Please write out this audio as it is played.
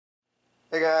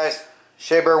Hey guys,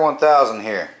 Shabear 1000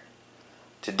 here.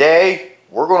 Today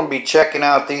we're going to be checking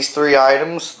out these three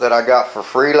items that I got for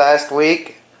free last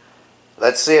week.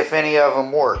 Let's see if any of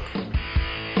them work.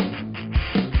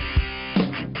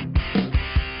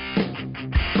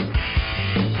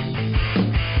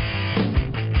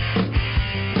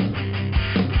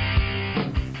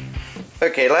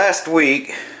 Okay, last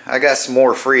week I got some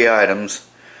more free items.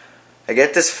 I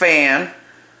got this fan.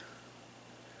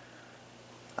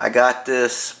 I got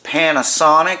this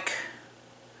Panasonic.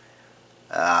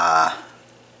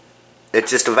 It's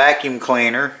just a vacuum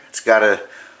cleaner. It's got a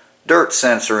dirt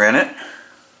sensor in it.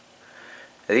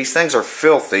 These things are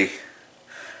filthy,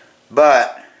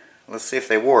 but let's see if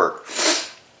they work.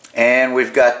 And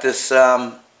we've got this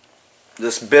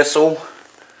this Bissell,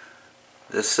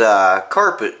 this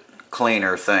carpet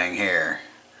cleaner thing here.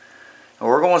 And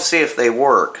we're going to see if they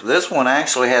work. This one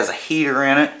actually has a heater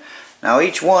in it. Now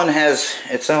each one has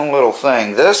its own little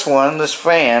thing. This one, this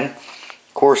fan,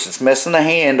 of course it's missing the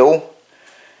handle,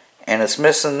 and it's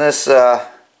missing this knob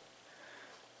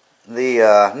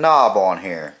on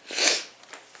here.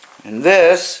 And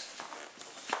this,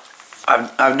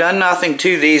 I've done nothing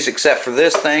to these except for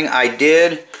this thing.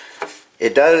 It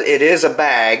is a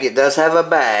bag. It does have a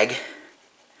bag.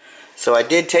 So I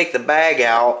did take the bag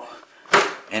out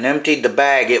and emptied the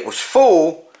bag. It was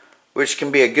full, which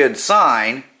can be a good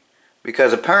sign,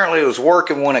 because apparently it was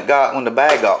working when the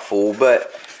bag got full.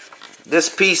 But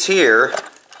this piece here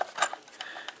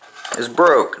is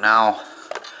broke. Now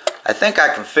I think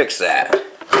I can fix that.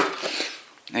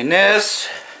 And this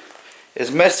is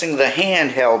missing the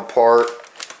handheld part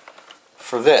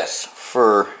for this,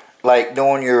 for like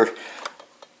doing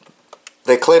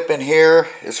the clip in here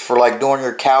is for like doing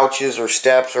your couches or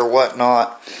steps or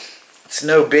whatnot. It's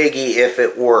no biggie if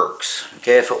it works.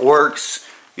 Okay, if it works,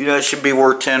 you know, it should be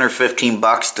worth 10 or 15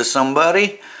 bucks to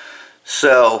somebody.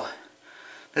 So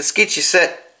let's get you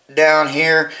set down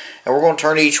here, and we're going to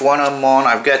turn each one of them on.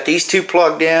 I've got these two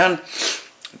plugged in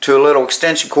to a little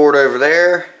extension cord over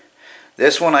there.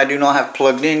 This one I do not have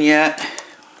plugged in yet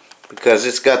because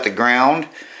it's got the ground,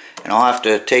 and I'll have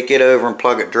to take it over and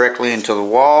plug it directly into the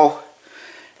wall.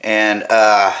 And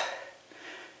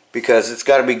because it's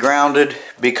got to be grounded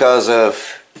because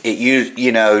of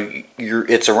it,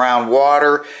 it's around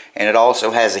water, and it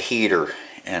also has a heater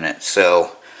in it.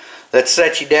 So let's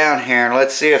set you down here and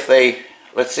let's see if we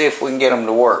can get them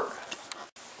to work.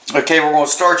 Okay, we're going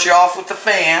to start you off with the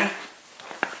fan.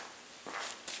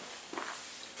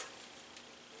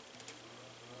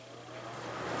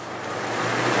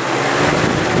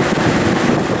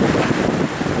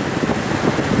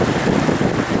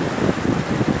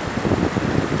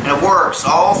 And it works.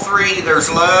 All three. There's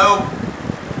low,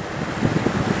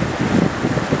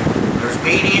 there's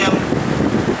medium,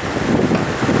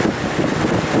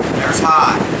 and there's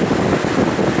high,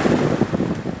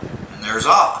 and there's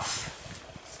off.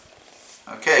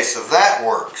 Okay, so that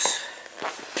works.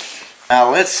 Now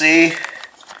let's see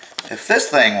if this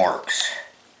thing works.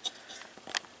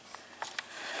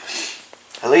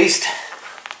 At least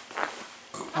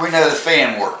we know the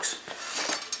fan works.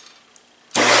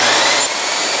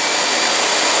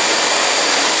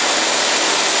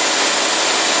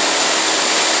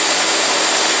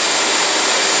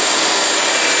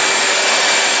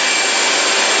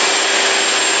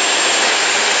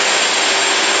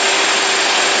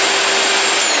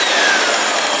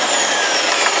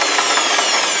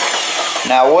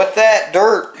 Now what that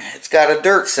it's got a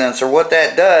dirt sensor. What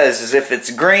that does is if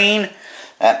it's green,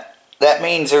 that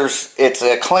means it's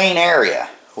a clean area,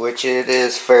 which it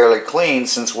is fairly clean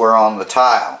since we're on the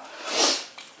tile.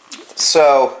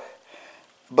 So,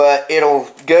 but it'll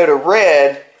go to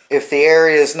red if the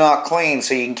area is not clean,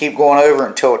 so you can keep going over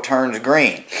until it turns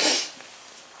green.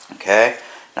 Okay,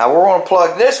 now we're going to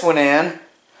plug this one in, and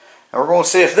we're going to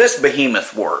see if this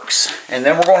behemoth works, and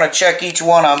then we're going to check each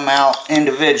one of them out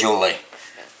individually.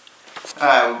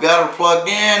 Alright, we've got it plugged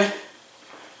in.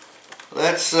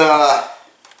 Let's, I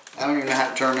don't even know how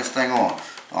to turn this thing on.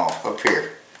 Oh, up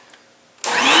here.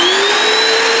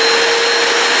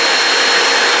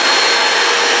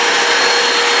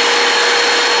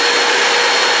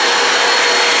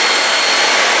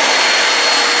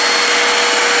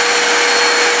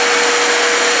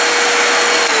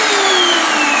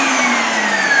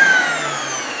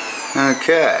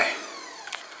 Okay.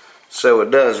 So it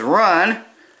does run.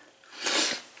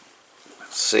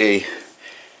 See,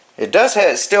 it does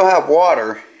still have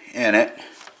water in it,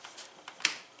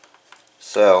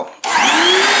 so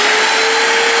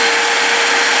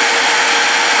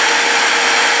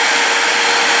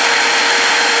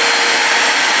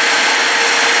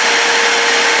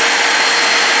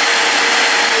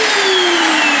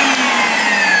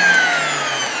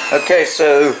Okay,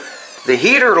 so the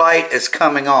heater light is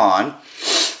coming on.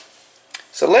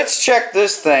 So let's check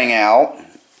this thing out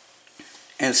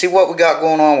and see what we got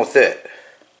going on with it.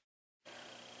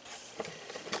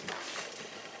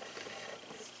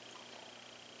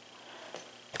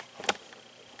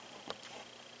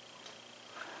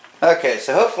 Okay,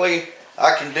 so hopefully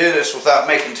I can do this without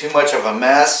making too much of a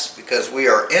mess, because we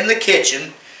are in the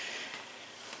kitchen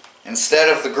instead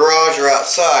of the garage or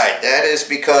outside. That is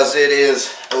because it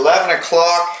is 11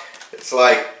 o'clock. It's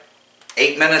like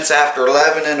 8 minutes after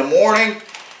 11 in the morning,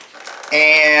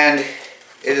 and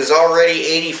it is already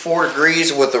 84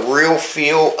 degrees with a real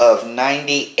feel of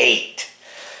 98.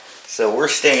 So we're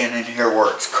staying in here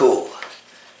where it's cool.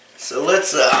 So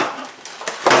let's okay,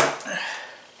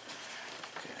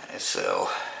 so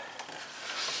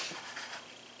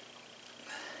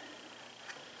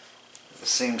it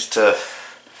seems to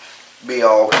be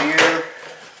all here.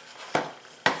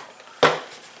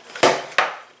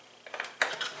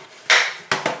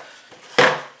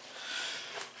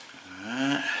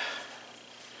 Alright.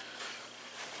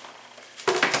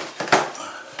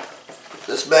 Put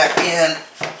this back in.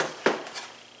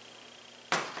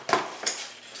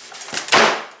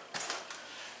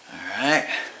 Alright.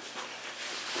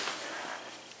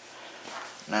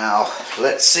 Now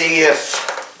let's see if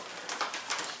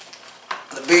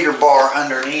the beater bar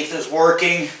underneath is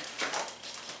working.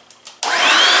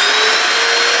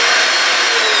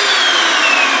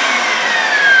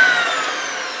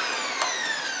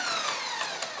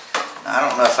 I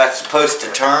don't know if that's supposed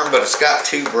to turn, but it's got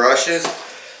two brushes.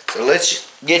 So let's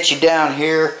get you down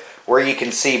here where you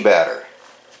can see better.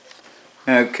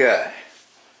 Okay.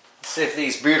 Let's see if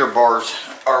these beater bars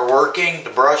are working, the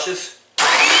brushes.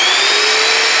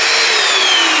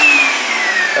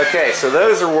 Okay, so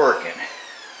those are working.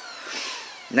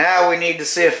 Now we need to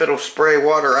see if it'll spray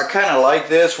water. I kind of like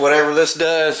this, whatever this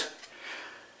does.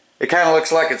 It kind of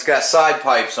looks like it's got side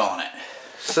pipes on it.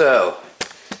 So,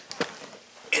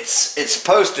 it's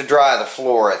supposed to dry the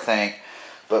floor, I think.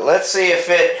 But let's see if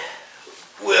it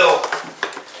will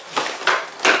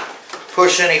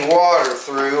push any water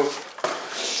through.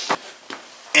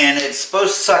 And it's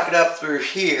supposed to suck it up through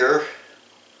here.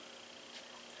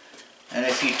 And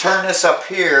if you turn this up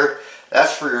here,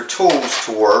 that's for your tools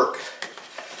to work.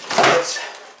 So let's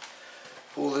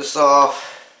pull this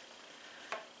off.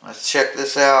 Let's check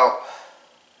this out.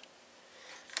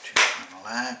 Turn the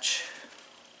latch.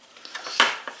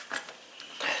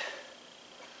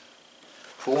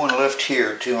 Pull and lift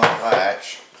here to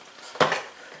unlatch.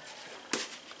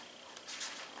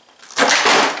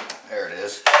 There it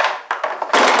is.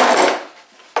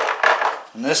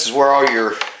 And this is where all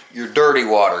your dirty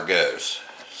water goes.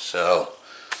 So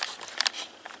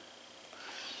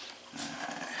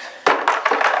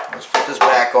let's put this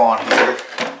back on here,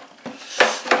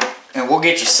 and we'll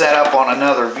get you set up on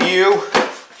another view,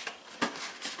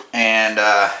 and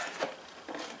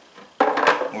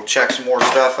we'll check some more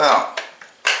stuff out.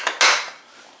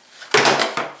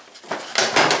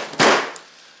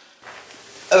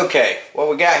 Okay, what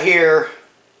we got here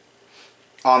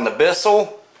on the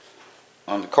Bissell,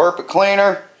 on the carpet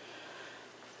cleaner,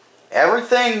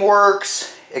 everything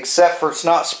works except for it's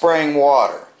not spraying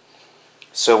water.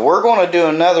 So we're going to do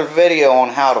another video on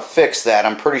how to fix that.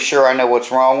 I'm pretty sure I know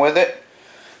what's wrong with it.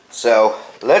 So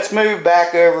let's move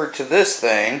back over to this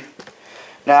thing.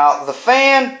 Now the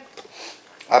fan,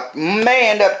 I may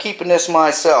end up keeping this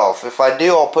myself. If I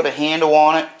do, I'll put a handle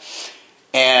on it,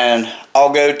 and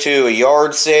I'll go to a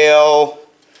yard sale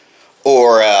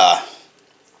or a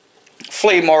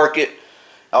flea market.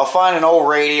 I'll find an old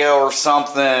radio or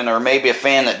something, or maybe a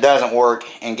fan that doesn't work,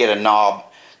 and get a knob.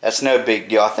 That's no big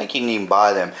deal. I think you can even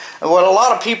buy them. And what a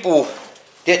lot of people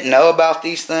didn't know about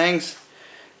these things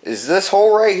is this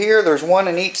hole right here. There's one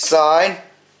in each side.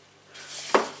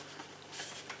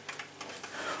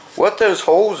 What those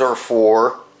holes are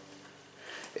for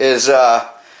is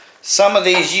some of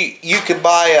these you could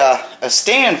buy a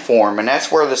stand for them, and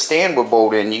that's where the stand would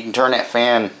bolt in. You can turn that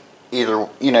fan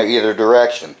either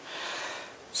direction.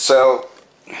 So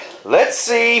let's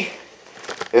see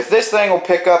if this thing will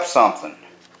pick up something.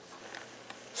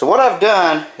 So what I've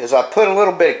done is I put a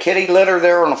little bit of kitty litter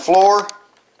there on the floor.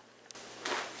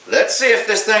 Let's see if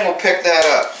this thing will pick that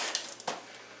up.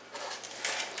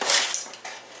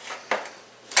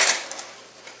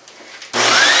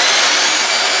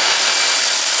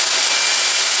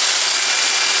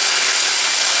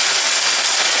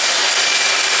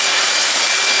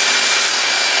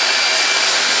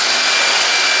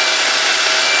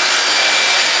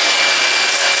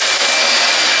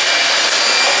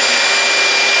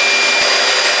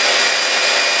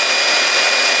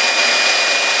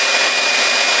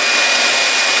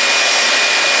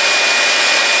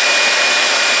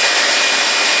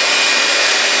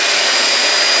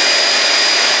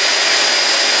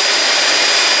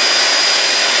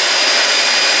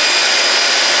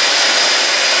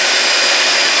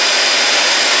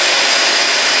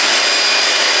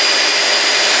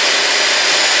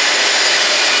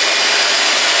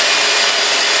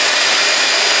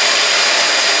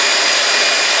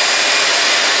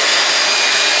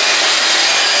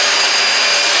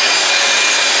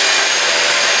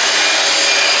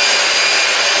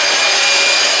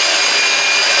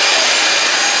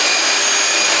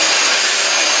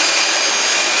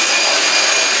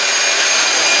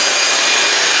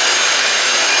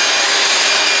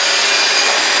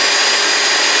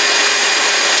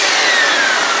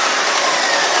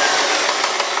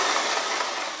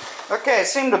 it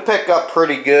seemed to pick up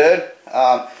pretty good.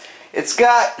 It's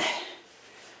got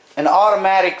an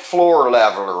automatic floor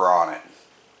leveler on it,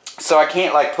 so I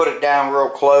can't like put it down real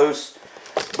close,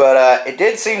 but it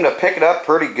did seem to pick it up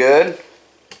pretty good.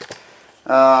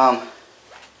 Let's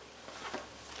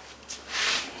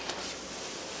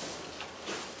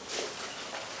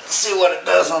see what it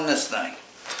does on this thing.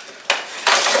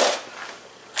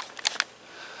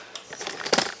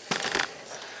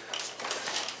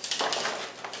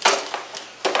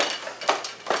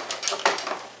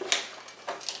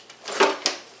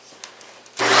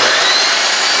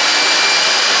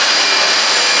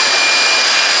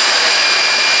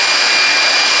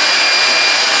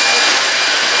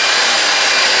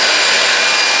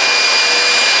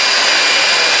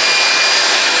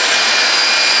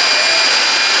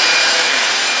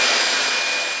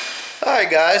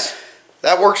 Alright guys,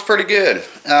 that works pretty good.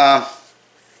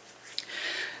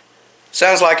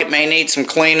 Sounds like it may need some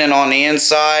cleaning on the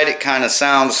inside. It kind of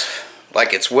sounds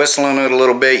like it's whistling it a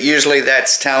little bit. Usually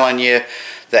that's telling you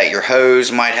that your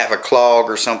hose might have a clog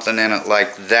or something in it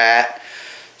like that.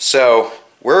 So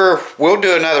we'll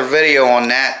do another video on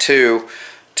that too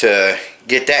to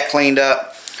get that cleaned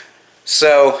up.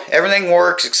 So everything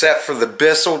works except for the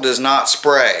Bissell does not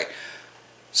spray.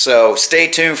 So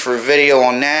stay tuned for a video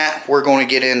on that. We're going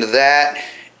to get into that,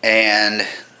 and I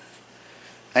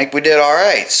think we did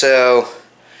alright. So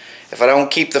if I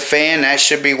don't keep the fan, that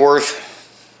should be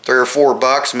worth $3 or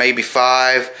 $4, maybe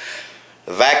 $5.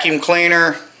 The vacuum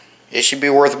cleaner, it should be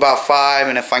worth about $5,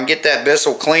 and if I can get that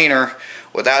Bissell cleaner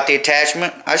without the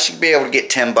attachment, I should be able to get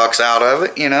 $10 out of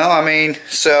it, you know, I mean.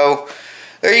 So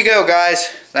there you go guys.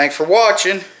 Thanks for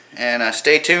watching, and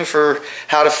stay tuned for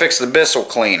how to fix the Bissell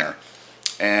cleaner.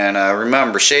 And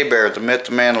remember, Shea Bear, the myth,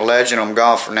 the man, the legend. I'm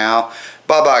gone for now.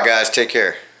 Bye-bye, guys. Take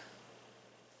care.